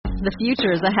The future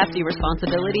is a hefty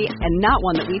responsibility and not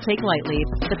one that we take lightly.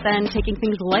 But then taking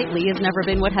things lightly has never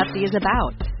been what Hefty is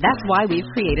about. That's why we've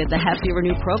created the Hefty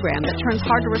Renew program that turns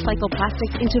hard-to-recycle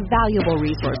plastics into valuable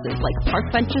resources like park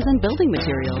benches and building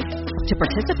materials. To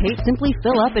participate, simply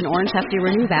fill up an orange Hefty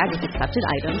Renew bag with accepted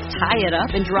items, tie it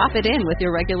up, and drop it in with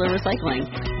your regular recycling.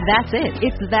 That's it.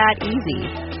 It's that easy.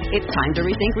 It's time to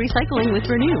rethink recycling with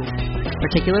Renew.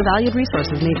 Particular valued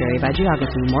resources may vary by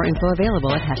geography. More info available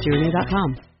at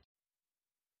heftyrenew.com.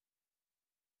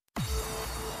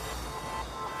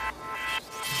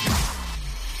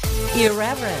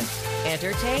 Irreverent,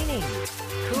 entertaining,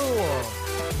 cool.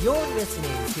 You're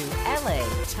listening to LA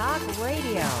Talk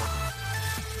Radio.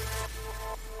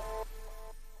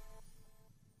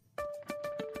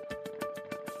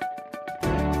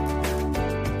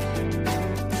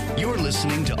 You're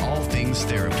listening to All Things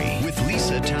Therapy with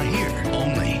Lisa Tahir,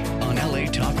 only on LA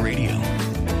Talk Radio.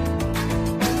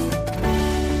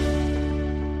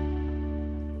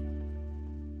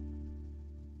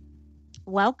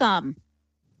 Welcome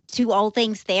to All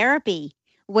Things Therapy,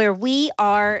 where we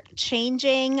are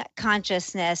changing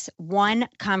consciousness one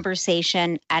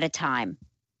conversation at a time.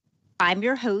 I'm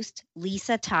your host,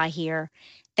 Lisa Tahir.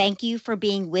 Thank you for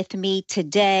being with me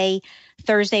today,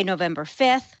 Thursday, November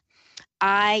 5th.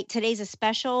 Today's a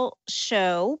special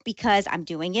show because I'm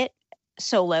doing it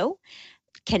solo.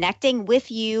 Connecting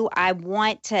with you, I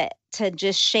want to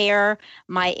just share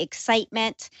my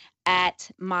excitement at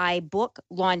my book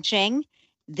launching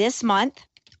this month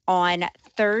on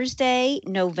Thursday,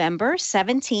 November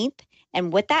 17th.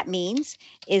 And what that means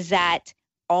is that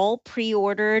all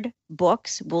pre-ordered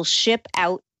books will ship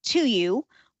out to you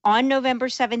on November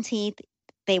 17th.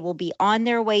 They will be on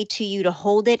their way to you to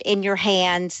hold it in your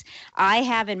hands. I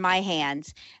have in my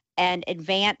hands an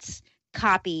advance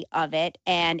copy of it,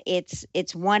 and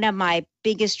it's one of my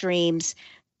biggest dreams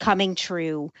coming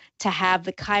true, to have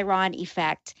the Chiron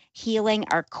effect, healing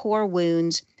our core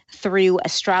wounds through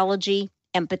astrology,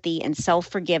 empathy, and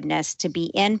self-forgiveness, to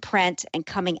be in print and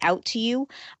coming out to you.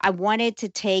 I wanted to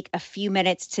take a few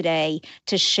minutes today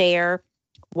to share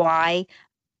why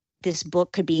this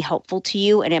book could be helpful to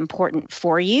you and important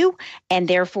for you. And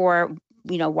therefore,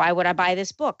 why would I buy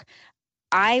this book?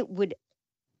 I would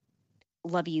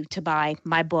love you to buy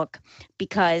my book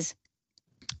because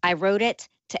I wrote it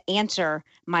to answer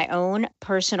my own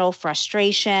personal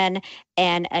frustration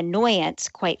and annoyance,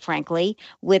 quite frankly,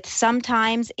 with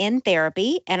sometimes in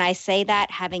therapy. And I say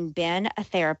that having been a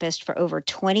therapist for over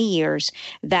 20 years,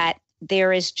 that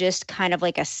there is just kind of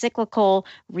like a cyclical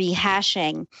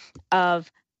rehashing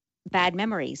of bad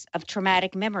memories, of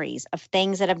traumatic memories, of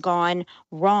things that have gone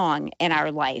wrong in our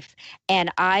life.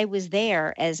 And I was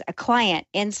there as a client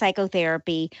in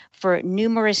psychotherapy for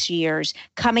numerous years,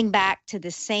 coming back to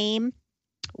the same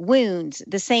wounds,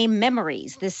 the same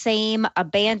memories, the same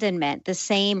abandonment, the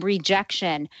same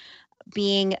rejection.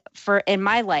 Being in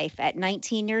my life at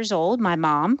 19 years old, my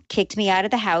mom kicked me out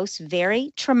of the house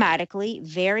very traumatically,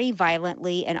 very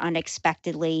violently, and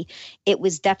unexpectedly. It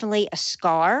was definitely a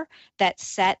scar that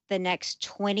set the next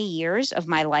 20 years of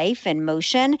my life in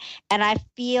motion. And I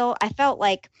felt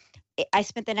like I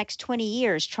spent the next 20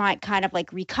 years kind of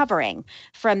like recovering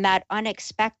from that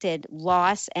unexpected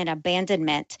loss and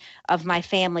abandonment of my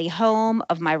family home,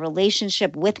 of my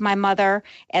relationship with my mother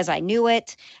as I knew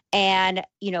it, and,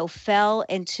 fell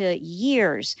into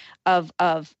years of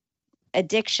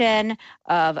addiction,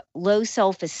 of low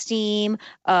self-esteem,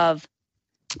 of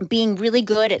being really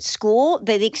good at school.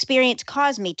 The experience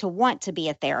caused me to want to be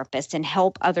a therapist and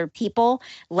help other people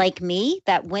like me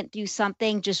that went through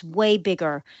something just way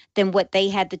bigger than what they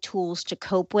had the tools to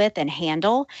cope with and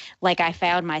handle, like I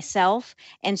found myself.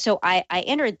 And so I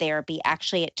entered therapy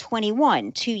actually at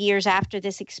 21, 2 years after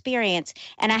this experience.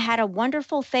 And I had a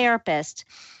wonderful therapist.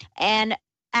 And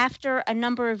after a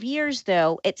number of years,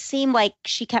 though, it seemed like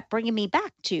she kept bringing me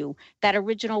back to that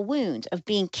original wound of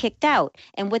being kicked out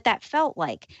and what that felt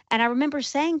like. And I remember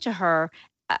saying to her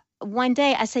one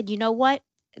day, I said, you know what?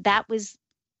 That was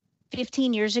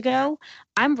 15 years ago.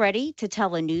 I'm ready to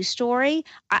tell a new story.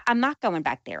 I'm not going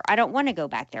back there. I don't want to go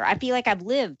back there. I feel like I've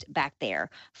lived back there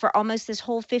for almost this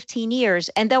whole 15 years.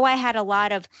 And though I had a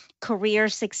lot of career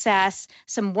success,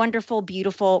 some wonderful,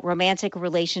 beautiful romantic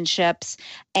relationships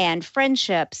and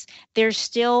friendships, there's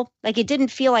still, like, it didn't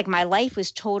feel like my life was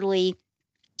totally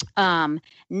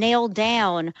nailed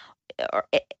down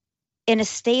in a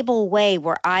stable way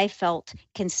where I felt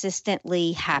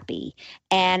consistently happy.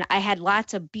 And I had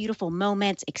lots of beautiful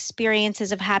moments,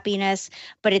 experiences of happiness,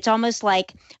 but it's almost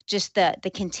like just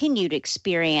the continued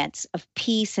experience of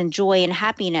peace and joy and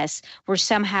happiness were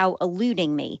somehow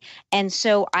eluding me. And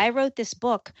so I wrote this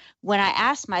book when I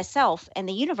asked myself and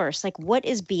the universe, like, what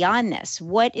is beyond this?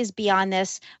 What is beyond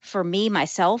this for me,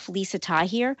 myself, Lisa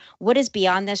Tahir? What is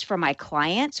beyond this for my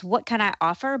clients? What can I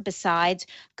offer besides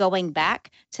going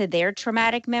back to their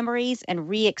traumatic memories and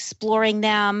re-exploring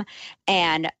them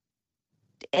and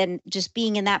just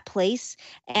being in that place?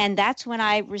 And that's when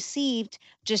I received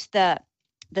just the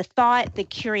thought, the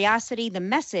curiosity, the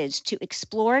message to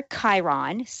explore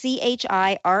Chiron,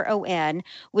 Chiron,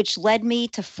 which led me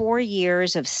to 4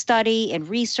 years of study and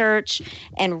research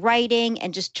and writing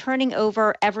and just turning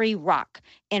over every rock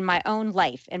in my own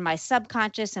life, in my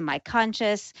subconscious and my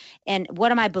conscious. And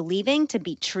what am I believing to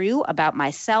be true about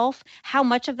myself? How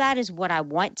much of that is what I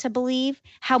want to believe?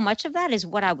 How much of that is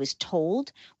what I was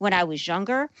told when I was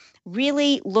younger?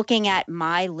 Really looking at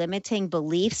my limiting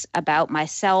beliefs about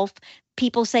myself.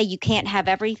 People say you can't have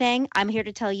everything. I'm here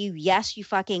to tell you, yes, you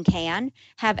fucking can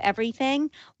have everything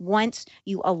once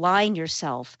you align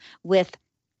yourself with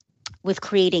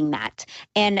creating that.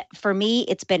 And for me,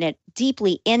 it's been a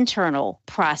deeply internal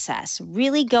process,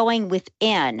 really going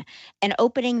within and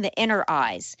opening the inner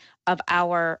eyes of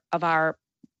our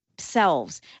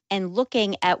selves and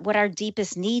looking at what our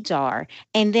deepest needs are,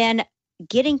 and then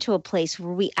getting to a place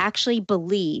where we actually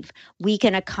believe we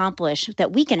can accomplish,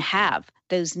 that we can have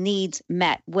those needs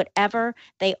met, whatever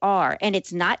they are. And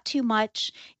it's not too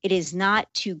much. It is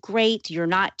not too great. You're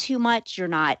not too much. You're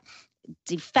not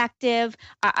defective.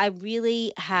 I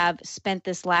really have spent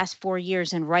this last 4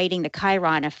 years in writing The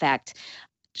Chiron Effect,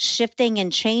 shifting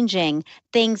and changing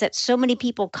things that so many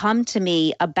people come to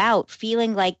me about,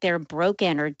 feeling like they're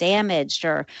broken or damaged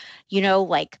or,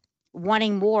 like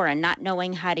wanting more and not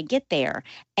knowing how to get there.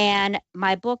 And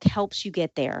my book helps you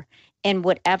get there in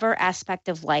whatever aspect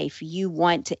of life you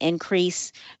want to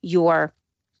increase your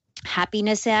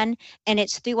happiness in. And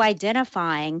it's through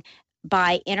identifying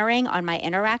by entering on my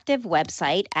interactive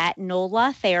website at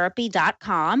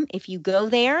nolatherapy.com. If you go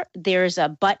there, there's a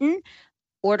button,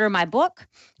 order my book,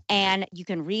 and you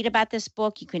can read about this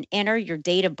book. You can enter your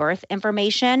date of birth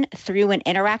information through an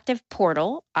interactive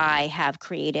portal I have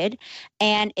created,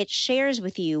 and it shares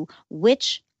with you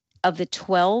which of the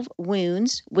 12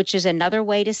 wounds, which is another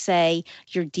way to say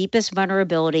your deepest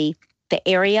vulnerability, the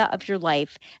area of your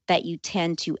life that you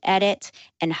tend to edit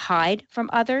and hide from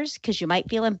others because you might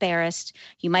feel embarrassed.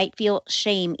 You might feel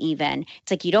shame even. It's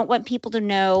like you don't want people to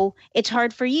know. It's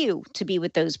hard for you to be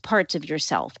with those parts of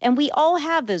yourself. And we all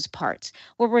have those parts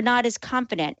where we're not as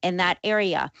confident in that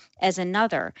area as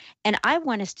another. And I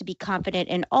want us to be confident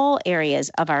in all areas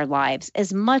of our lives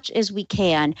as much as we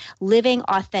can, living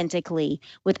authentically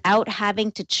without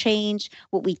having to change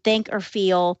what we think or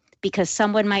feel because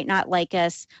someone might not like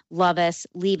us, love us,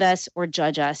 leave us, or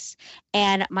judge us.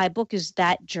 And my book is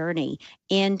that journey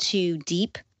into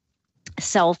deep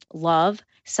self-love,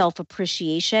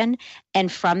 self-appreciation,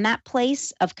 and from that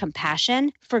place of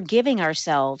compassion, forgiving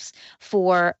ourselves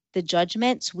for the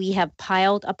judgments we have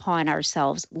piled upon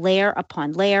ourselves, layer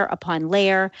upon layer upon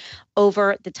layer,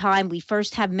 over the time we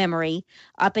first have memory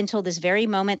up until this very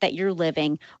moment that you're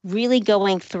living, really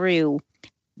going through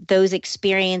those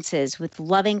experiences with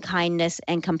loving kindness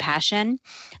and compassion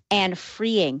and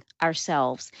freeing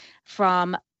ourselves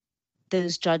from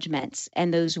those judgments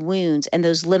and those wounds and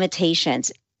those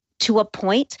limitations to a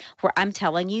point where I'm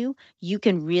telling you, you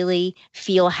can really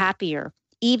feel happier,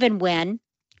 even when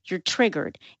you're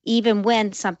triggered, even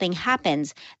when something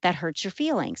happens that hurts your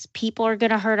feelings. People are going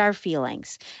to hurt our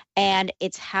feelings. And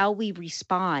it's how we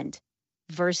respond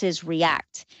versus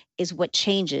react is what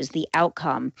changes the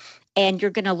outcome. And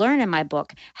you're going to learn in my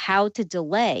book how to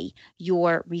delay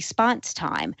your response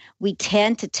time. We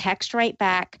tend to text right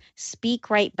back, speak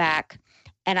right back.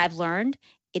 And I've learned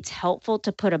it's helpful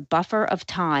to put a buffer of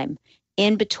time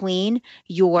in between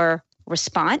your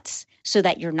response so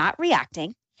that you're not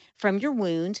reacting from your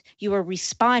wound. You are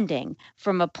responding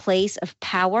from a place of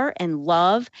power and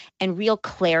love and real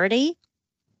clarity.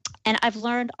 And I've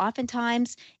learned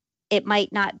oftentimes it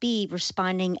might not be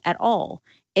responding at all.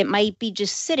 It might be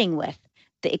just sitting with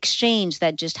the exchange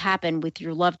that just happened with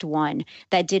your loved one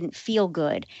that didn't feel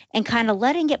good and kind of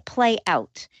letting it play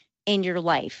out in your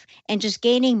life and just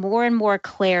gaining more and more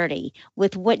clarity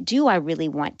with what do I really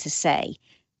want to say?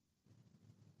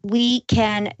 We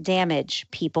can damage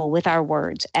people with our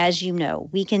words, as you know.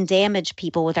 We can damage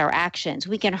people with our actions.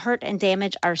 We can hurt and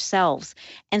damage ourselves.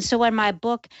 And so in my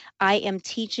book, I am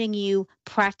teaching you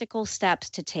practical steps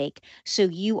to take so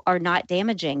you are not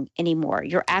damaging anymore.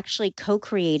 You're actually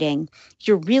co-creating.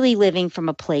 You're really living from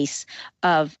a place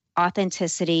of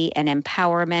authenticity and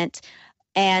empowerment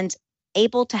and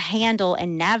able to handle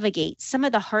and navigate some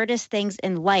of the hardest things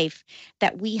in life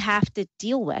that we have to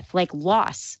deal with, like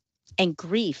loss and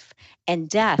grief and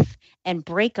death and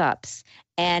breakups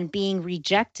and being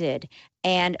rejected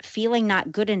and feeling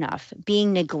not good enough,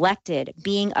 being neglected,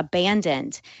 being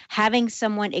abandoned, having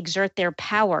someone exert their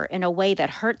power in a way that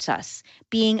hurts us,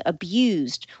 being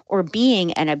abused or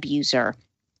being an abuser,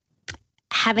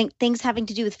 having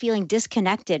to do with feeling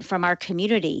disconnected from our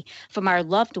community, from our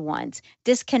loved ones,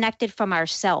 disconnected from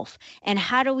ourself. And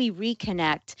how do we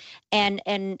reconnect and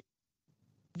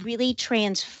really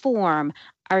transform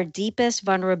our deepest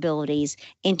vulnerabilities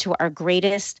into our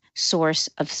greatest source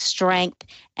of strength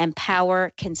and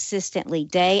power consistently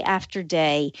day after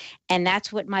day? And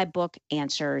that's what my book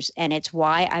answers. And it's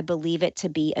why I believe it to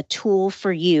be a tool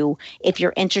for you if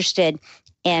you're interested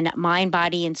in mind,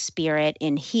 body, and spirit,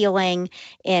 in healing,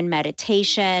 in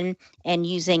meditation, and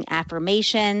using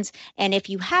affirmations. And if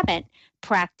you haven't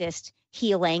practiced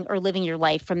healing or living your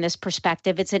life from this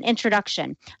perspective, it's an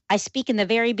introduction. I speak in the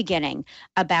very beginning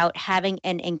about having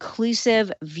an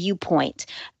inclusive viewpoint,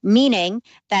 meaning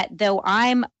that though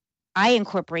I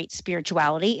incorporate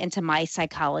spirituality into my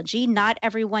psychology, not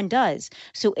everyone does.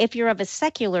 So if you're of a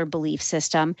secular belief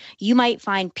system, you might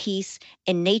find peace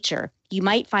in nature. You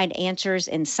might find answers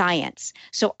in science.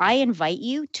 So I invite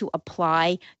you to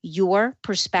apply your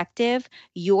perspective,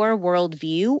 your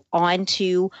worldview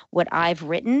onto what I've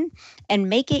written and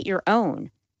make it your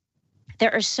own.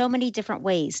 There are so many different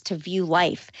ways to view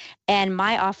life. And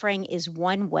my offering is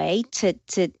one way to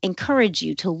encourage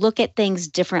you to look at things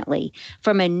differently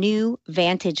from a new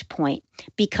vantage point.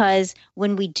 Because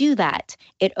when we do that,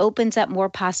 it opens up more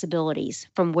possibilities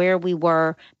from where we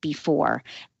were before.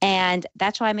 And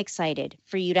that's why I'm excited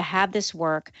for you to have this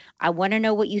work. I want to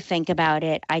know what you think about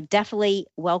it. I definitely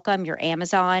welcome your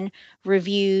Amazon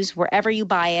reviews. Wherever you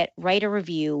buy it, write a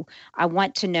review. I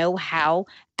want to know how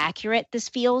accurate this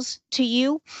feels to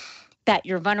you, that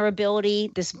your vulnerability,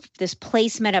 this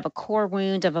placement of a core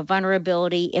wound, of a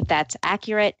vulnerability, if that's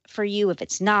accurate for you, if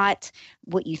it's not,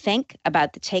 what you think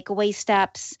about the takeaway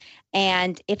steps,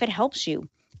 and if it helps you.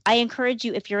 I encourage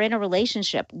you, if you're in a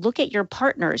relationship, look at your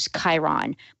partner's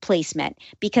Chiron placement,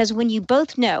 because when you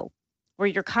both know where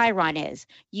your Chiron is,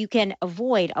 you can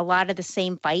avoid a lot of the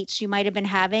same fights you might have been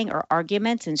having or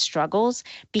arguments and struggles,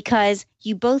 because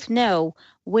you both know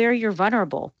where you're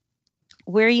vulnerable,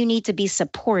 where you need to be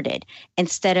supported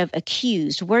instead of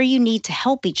accused, where you need to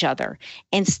help each other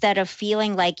instead of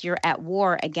feeling like you're at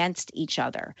war against each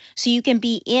other. So you can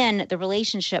be in the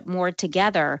relationship more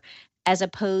together as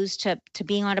opposed to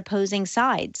being on opposing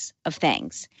sides of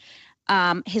things.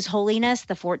 His Holiness,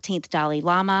 the 14th Dalai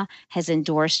Lama, has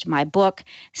endorsed my book,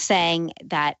 saying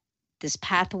that this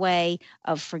pathway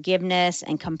of forgiveness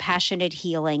and compassionate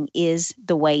healing is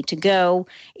the way to go.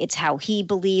 It's how he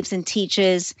believes and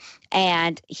teaches.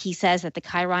 And he says that the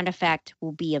Chiron effect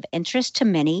will be of interest to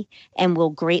many and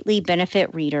will greatly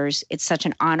benefit readers. It's such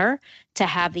an honor to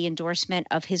have the endorsement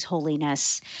of His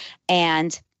Holiness.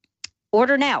 And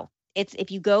order now. It's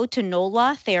if you go to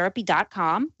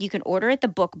nolatherapy.com, you can order at the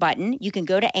book button. You can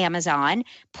go to Amazon,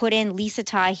 put in Lisa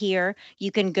Tahir. You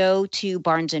can go to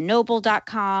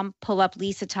barnesandnoble.com, pull up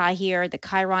Lisa Tahir, The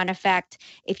Chiron Effect.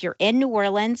 If you're in New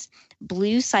Orleans,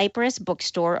 Blue Cypress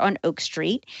Bookstore on Oak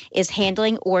Street is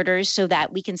handling orders so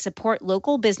that we can support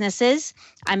local businesses.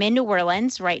 I'm in New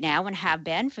Orleans right now and have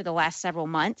been for the last several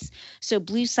months. So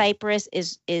Blue Cypress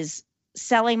is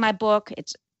selling my book.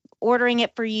 It's ordering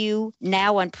it for you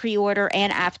now on pre-order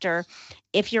and after.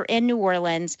 If you're in New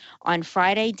Orleans on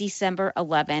Friday, December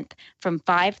 11th from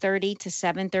 5:30 to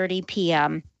 7:30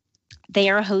 p.m., they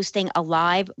are hosting a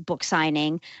live book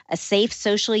signing, a safe,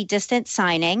 socially distant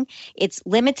signing. It's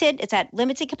limited. It's at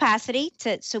limited capacity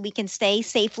so we can stay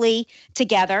safely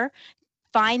together.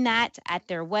 Find that at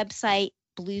their website,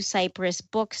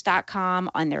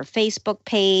 bluecypressbooks.com, on their Facebook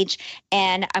page.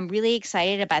 And I'm really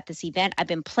excited about this event. I've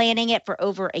been planning it for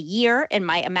over a year in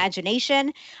my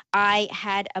imagination. I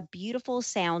had a beautiful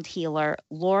sound healer,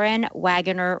 Lauren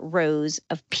Wagoner Rose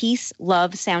of Peace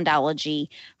Love Soundology,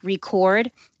 record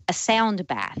a sound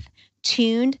bath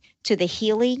tuned to the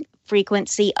healing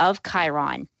frequency of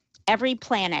Chiron. Every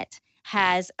planet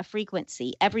has a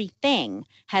frequency. Everything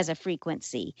has a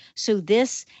frequency. So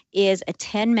this is a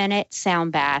 10-minute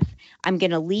sound bath. I'm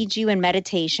going to lead you in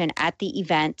meditation at the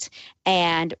event,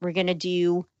 and we're going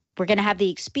to have the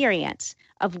experience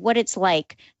of what it's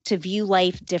like to view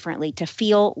life differently, to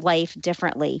feel life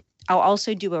differently. I'll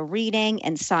also do a reading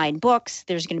and sign books.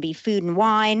 There's going to be food and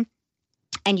wine.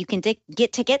 And you can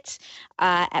get tickets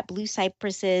at Blue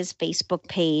Cypress's Facebook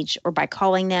page or by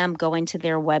calling them, going to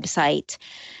their website.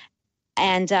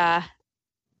 And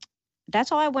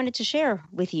that's all I wanted to share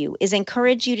with you, is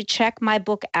encourage you to check my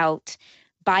book out.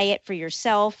 Buy it for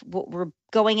yourself. We're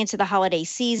going into the holiday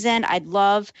season. I'd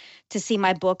love to see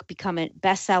my book become a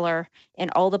bestseller in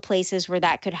all the places where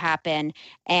that could happen.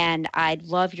 And I'd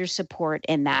love your support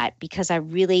in that, because I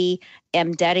really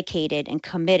am dedicated and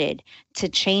committed to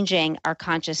changing our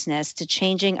consciousness, to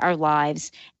changing our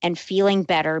lives and feeling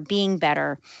better, being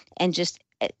better, and just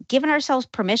giving ourselves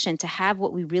permission to have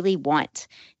what we really want,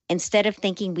 instead of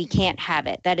thinking we can't have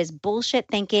it. That is bullshit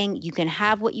thinking. You can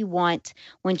have what you want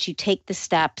once you take the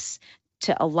steps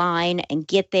to align and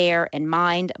get there in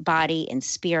mind, body, and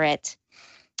spirit.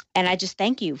 And I just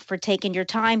thank you for taking your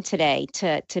time today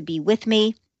to be with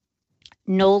me.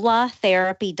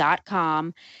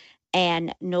 NOLAtherapy.com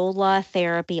and NOLA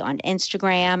Therapy on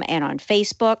Instagram and on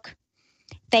Facebook.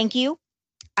 Thank you.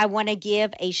 I want to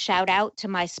give a shout out to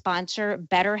my sponsor,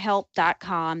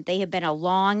 BetterHelp.com. They have been a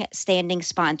long-standing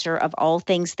sponsor of All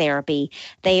Things Therapy.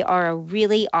 They are a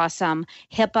really awesome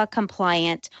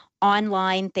HIPAA-compliant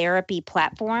online therapy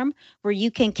platform where you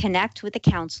can connect with a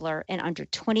counselor in under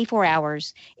 24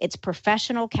 hours. It's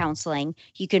professional counseling.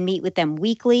 You can meet with them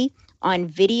weekly on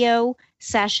video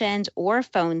sessions or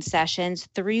phone sessions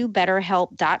through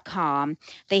BetterHelp.com.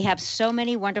 They have so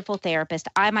many wonderful therapists.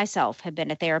 I myself have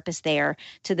been a therapist there,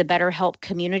 to the BetterHelp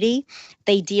community.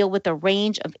 They deal with a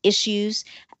range of issues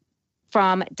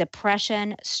from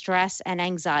depression, stress, and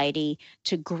anxiety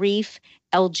to grief,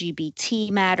 LGBT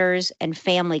matters, and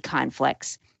family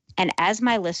conflicts. And as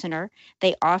my listener,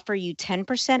 they offer you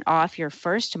 10% off your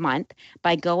first month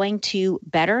by going to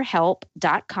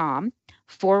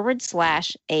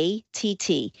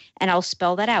BetterHelp.com/ATT. And I'll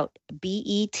spell that out,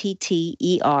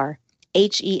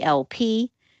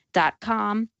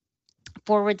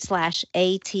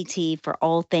 BetterHelp.com/ATT for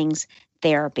All Things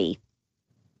Therapy.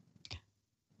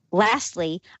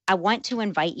 Lastly, I want to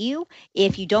invite you,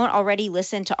 if you don't already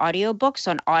listen to audiobooks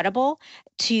on Audible,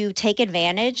 to take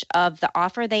advantage of the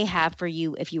offer they have for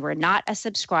you if you are not a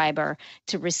subscriber,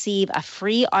 to receive a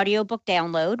free audiobook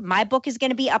download. My book is going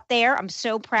to be up there. I'm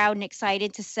so proud and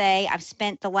excited to say I've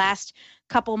spent the last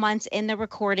couple months in the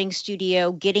recording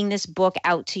studio getting this book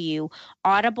out to you.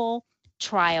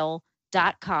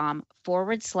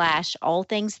 audibletrial.com/all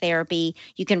things therapy.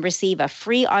 You can receive a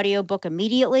free audiobook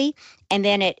immediately, and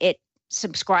then it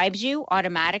subscribes you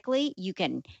automatically. You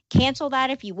can cancel that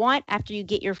if you want after you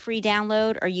get your free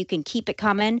download, or you can keep it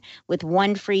coming with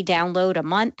one free download a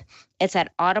month. It's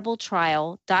at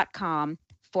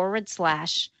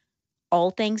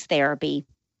audibletrial.com/all things therapy.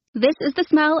 This is the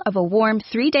smell of a warm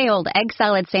 3-day-old egg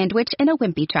salad sandwich in a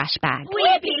wimpy trash bag.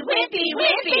 Wimpy, wimpy,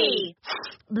 wimpy!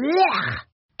 Blech.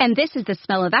 And this is the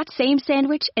smell of that same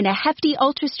sandwich in a hefty,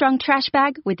 ultra-strong trash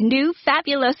bag with new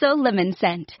Fabuloso lemon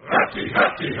scent. Hefty,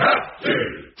 hefty, hefty!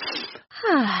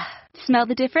 Smell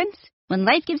the difference? When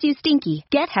life gives you stinky,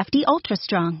 get Hefty Ultra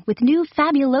Strong with new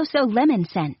Fabuloso lemon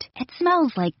scent. It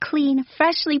smells like clean,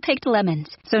 freshly picked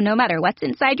lemons. So no matter what's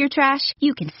inside your trash,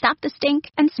 you can stop the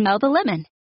stink and smell the lemon.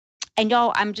 And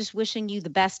y'all, I'm just wishing you the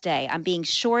best day. I'm being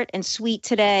short and sweet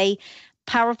today.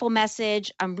 Powerful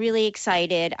message. I'm really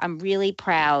excited. I'm really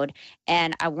proud.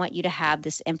 And I want you to have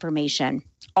this information.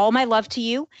 All my love to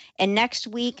you. And next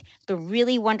week, the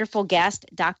really wonderful guest,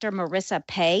 Dr. Marissa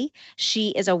Pei.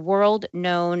 She is a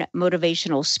world-known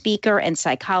motivational speaker and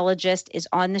psychologist, is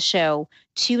on the show.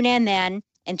 Tune in then.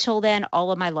 Until then,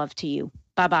 all of my love to you.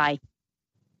 Bye-bye.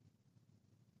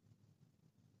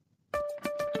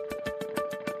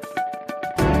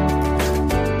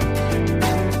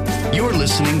 You're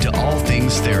listening to All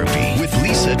Things Therapy with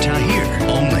Lisa Tahir,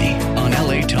 only